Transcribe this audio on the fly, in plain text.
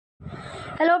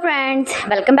Hello friends,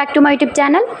 welcome back to my YouTube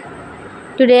channel.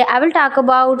 Today I will talk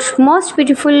about most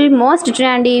beautiful, most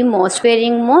trendy, most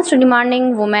wearing, most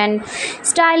demanding women,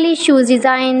 stylish shoes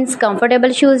designs,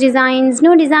 comfortable shoes designs,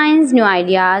 new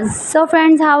ideas. So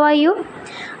friends, how are you?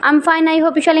 I'm fine. I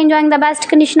hope you shall enjoying the best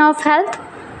condition of health.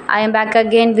 I am back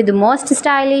again with the most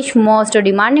stylish, most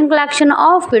demanding collection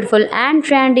of beautiful and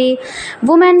trendy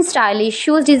women stylish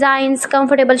shoes designs,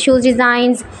 comfortable shoes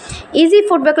designs, easy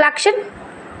footwear collection.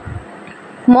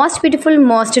 Most beautiful,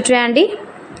 most trendy,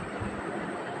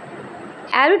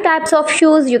 every types of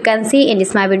shoes you can see in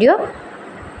this my video.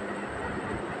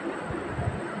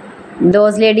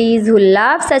 Those ladies who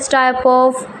love such type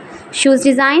of shoes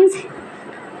designs,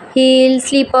 heels,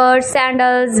 slippers,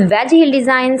 sandals, wedge heel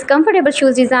designs, comfortable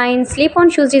shoes designs, slip-on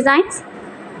shoes designs,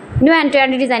 new and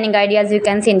trendy designing ideas you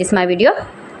can see in this my video.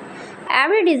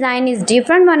 Every design is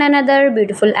different one another,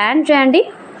 beautiful and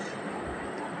trendy.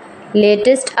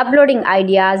 Latest uploading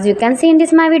ideas you can see in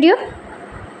this my video.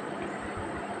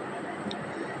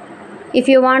 If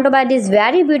you want to buy these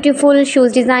very beautiful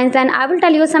shoes designs, then I will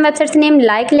tell you some websites name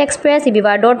like AliExpress,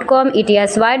 eBay.com,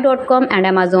 etsy.com and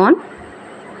Amazon.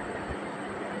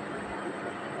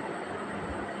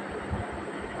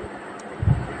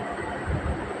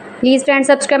 Please friends,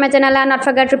 subscribe my channel and not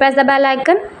forget to press the bell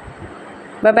icon.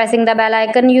 By pressing the bell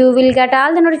icon you will get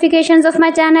all the notifications of my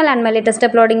channel and my latest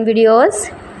uploading videos.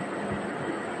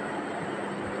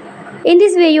 In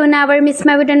this way you never miss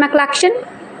my video and my collection.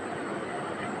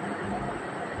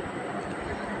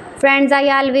 Friends, I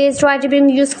always try to bring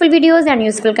useful videos and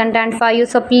useful content for you,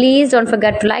 so please don't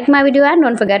forget to like my video and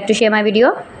don't forget to share my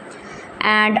video,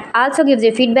 and also give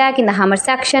your feedback in the comment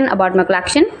section about my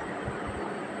collection.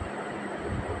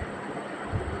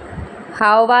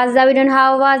 How was the video and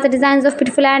how was the designs of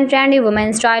beautiful and trendy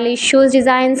women stylish shoes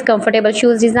designs, comfortable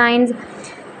shoes designs,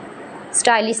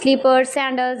 stylish slippers,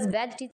 sandals, wedge